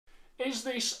Is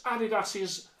this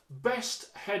Adidas's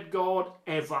best headguard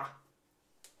ever?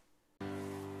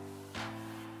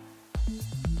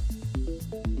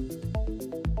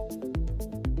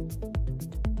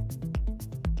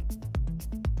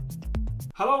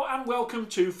 Hello and welcome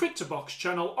to Fit to Box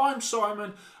channel. I'm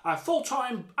Simon, a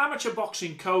full-time amateur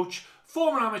boxing coach,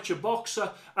 former amateur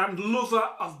boxer and lover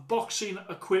of boxing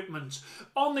equipment.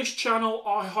 On this channel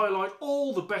I highlight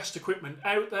all the best equipment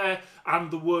out there and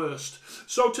the worst.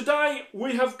 So today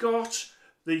we have got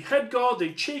the headguard,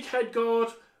 the cheek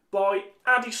headguard by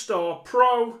Adidas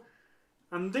Pro.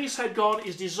 And this headguard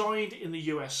is designed in the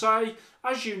USA.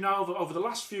 As you know, over the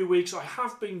last few weeks I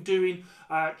have been doing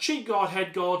cheek guard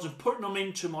headguards and putting them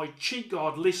into my cheek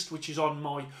guard list, which is on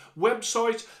my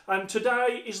website. And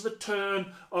today is the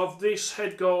turn of this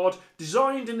headguard,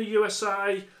 designed in the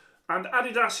USA and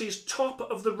Adidas's top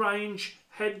of the range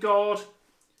headguard.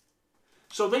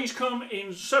 So these come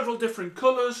in several different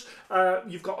colours.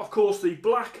 You've got, of course, the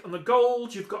black and the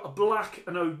gold. You've got a black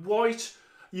and a white.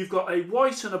 You've got a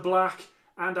white and a black,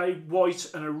 and a white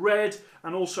and a red,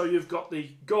 and also you've got the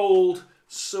gold,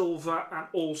 silver and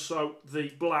also the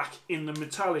black in the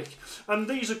metallic. And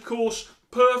these of course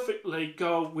perfectly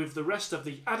go with the rest of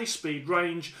the Adispeed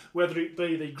range, whether it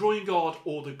be the groin guard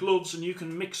or the gloves, and you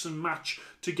can mix and match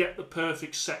to get the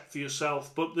perfect set for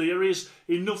yourself. But there is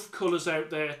enough colours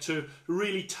out there to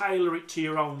really tailor it to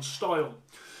your own style.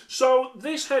 So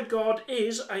this headguard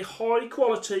is a high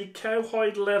quality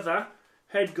cowhide leather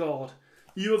headguard.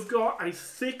 You have got a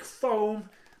thick foam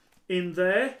in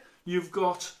there, you've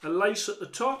got a lace at the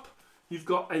top, you've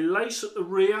got a lace at the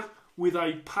rear with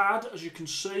a pad, as you can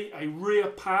see, a rear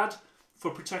pad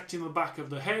for protecting the back of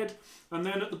the head, and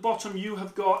then at the bottom you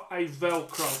have got a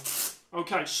Velcro.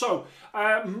 Okay, so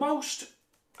most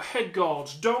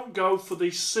headguards don't go for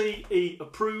the CE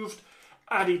approved.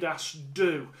 Adidas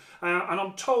do, and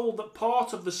I'm told that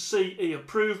part of the CE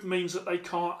approved means that they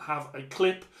can't have a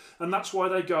clip, and that's why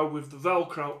they go with the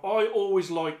Velcro. I always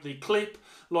like the clip,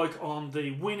 like on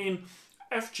the winning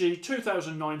FG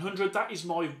 2900. That is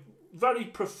my very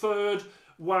preferred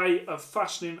way of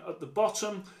fastening at the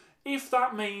bottom. If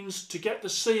that means to get the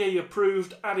CE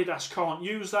approved Adidas can't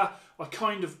use that, I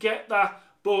kind of get that,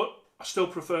 but I still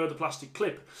prefer the plastic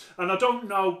clip. And I don't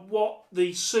know what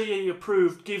the CE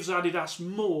approved gives Adidas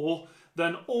more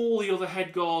than all the other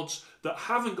headguards that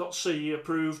haven't got CE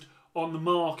approved on the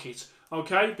market.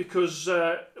 Okay, because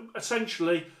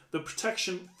essentially the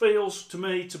protection feels to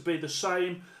me to be the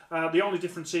same. The only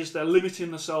difference is they're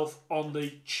limiting themselves on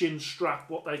the chin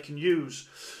strap, what they can use.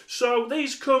 So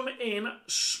these come in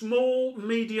small,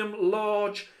 medium,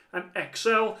 large and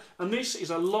XL, and this is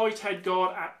a light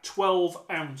headguard at 12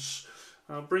 ounce.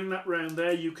 I'll bring that round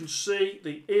there. You can see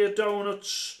the ear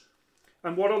donuts,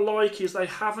 and what I like is they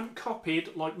haven't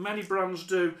copied, like many brands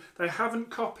do, they haven't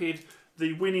copied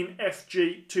the winning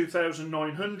FG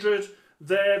 2900.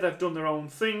 There they've done their own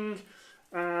thing.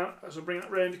 As I bring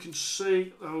that round you can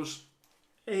see those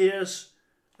ears,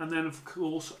 and then of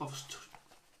course I've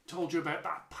told you about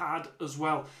that pad as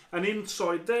well, and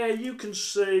inside there you can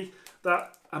see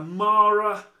that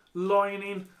Amara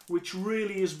lining, which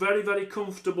really is very, very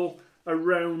comfortable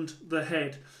around the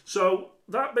head. So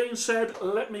that being said,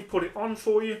 let me put it on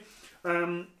for you.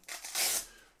 When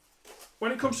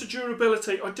it comes to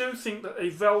durability, I do think that a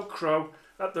Velcro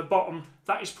at the bottom,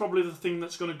 that is probably the thing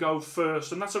that's going to go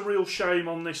first, and that's a real shame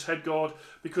on this headguard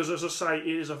because, as I say, it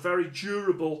is a very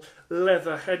durable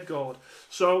leather headguard.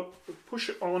 So push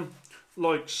it on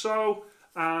like so,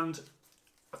 and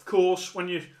of course when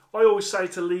you, I always say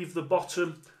to leave the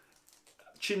bottom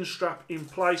chin strap in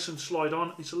place and slide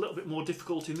on. It's a little bit more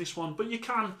difficult in this one, but you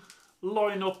can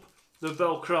line up the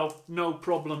Velcro, no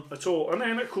problem at all. And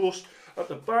then of course at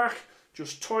the back,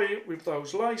 just tie it with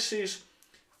those laces,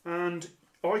 and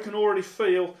I can already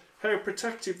feel how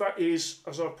protective that is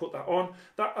as I put that on.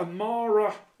 That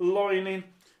Amara lining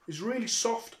is really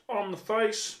soft on the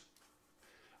face,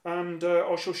 and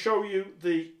I shall show you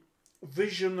the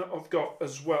vision that I've got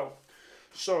as well.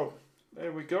 So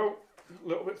there we go, a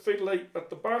little bit fiddly at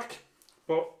the back,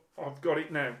 but I've got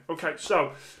it now. Okay,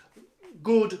 so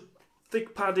good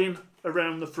thick padding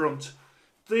around the front.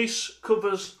 This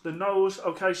covers the nose.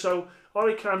 Okay, so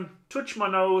I can touch my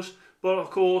nose, but of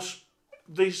course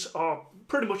these are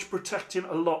pretty much protecting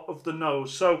a lot of the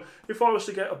nose. So if I was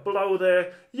to get a blow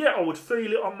there, yeah, I would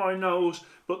feel it on my nose,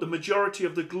 but the majority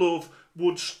of the glove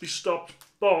would be stopped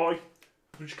by,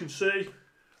 as you can see,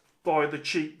 by the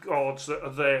cheek guards that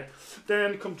are there.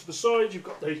 Then come to the side, you've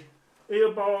got the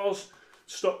ear bars,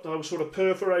 stop those sort of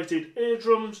perforated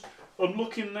eardrums. I'm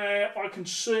looking there, I can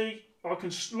see I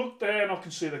can look there and I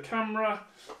can see the camera.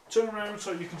 Turn around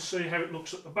so you can see how it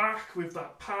looks at the back with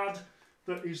that pad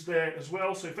that is there as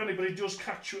well. So if anybody does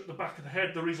catch you at the back of the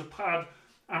head, there is a pad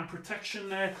and protection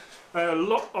there. A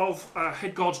lot of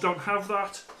head guards don't have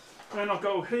that. And I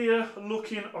go here,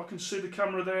 looking, I can see the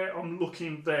camera there, I'm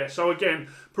looking there. So again,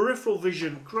 peripheral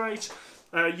vision, great.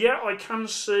 Yeah, I can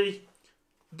see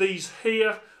these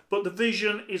here, but the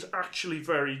vision is actually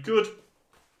very good.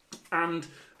 And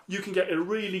you can get a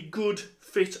really good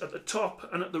fit at the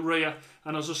top and at the rear,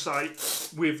 and as I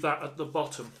say, with that at the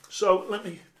bottom. So let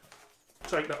me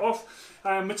take that off.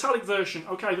 Metallic version.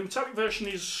 Okay, the metallic version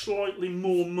is slightly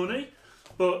more money,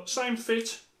 but same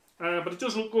fit, but it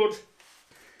does look good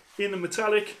in the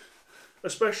metallic,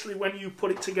 especially when you put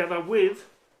it together with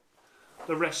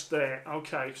the rest there.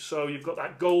 Okay, so you've got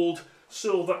that gold,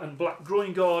 silver and black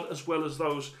groin guard, as well as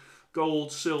those gold,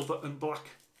 silver and black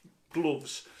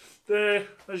gloves there,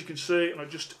 as you can see, and I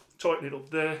just tighten it up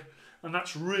there, and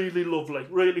that's really lovely,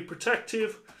 really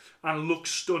protective and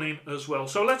looks stunning as well.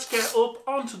 So let's get up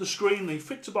onto the screen the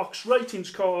Fit to Box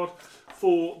ratings card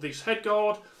for this head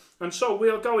guard. And so we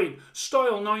are going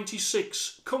style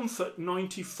 96, comfort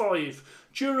 95,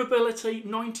 durability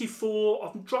 94.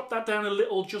 I've dropped that down a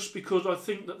little just because I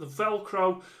think that the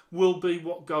Velcro will be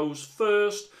what goes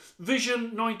first.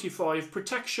 Vision 95,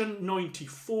 protection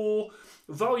 94,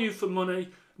 value for money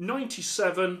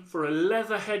 97 for a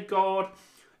leather head guard.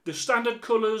 The standard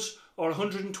colours are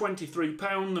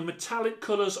 £123, the metallic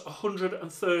colours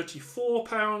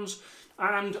 £134,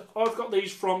 and I've got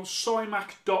these from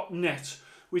Cymac.net,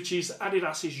 which is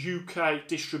Adidas's UK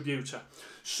distributor.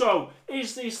 So,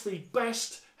 is this the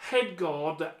best head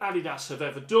guard that Adidas have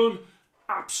ever done?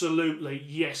 Absolutely,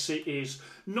 yes it is.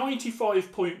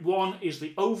 95.1 is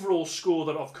the overall score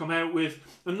that I've come out with,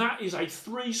 and that is a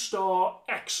 3-star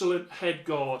excellent head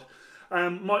guard.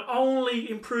 My only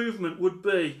improvement would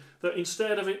be that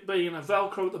instead of it being a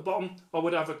Velcro at the bottom, I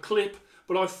would have a clip.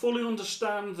 But I fully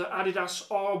understand that Adidas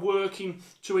are working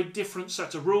to a different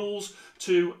set of rules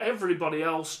to everybody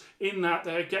else, in that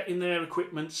they're getting their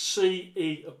equipment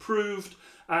CE approved,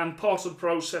 and part of the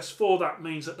process for that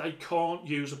means that they can't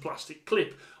use a plastic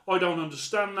clip. I don't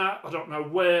understand that. I don't know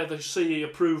where the CE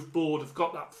approved board have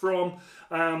got that from,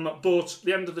 but at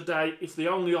the end of the day, if the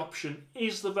only option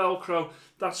is the Velcro,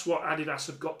 that's what Adidas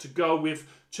have got to go with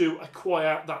to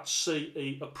acquire that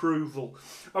CE approval.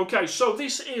 Okay, so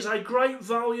this is a great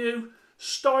value,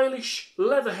 stylish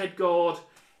leather head guard,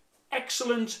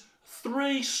 excellent,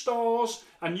 3 stars,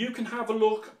 and you can have a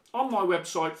look on my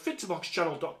website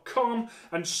fittoboxchannel.com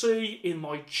and see in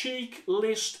my cheek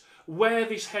list where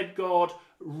this head guard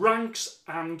ranks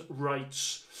and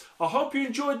rates. I hope you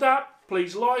enjoyed that.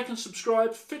 Please like and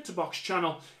subscribe, Fit to Box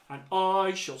channel, and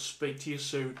I shall speak to you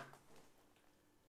soon.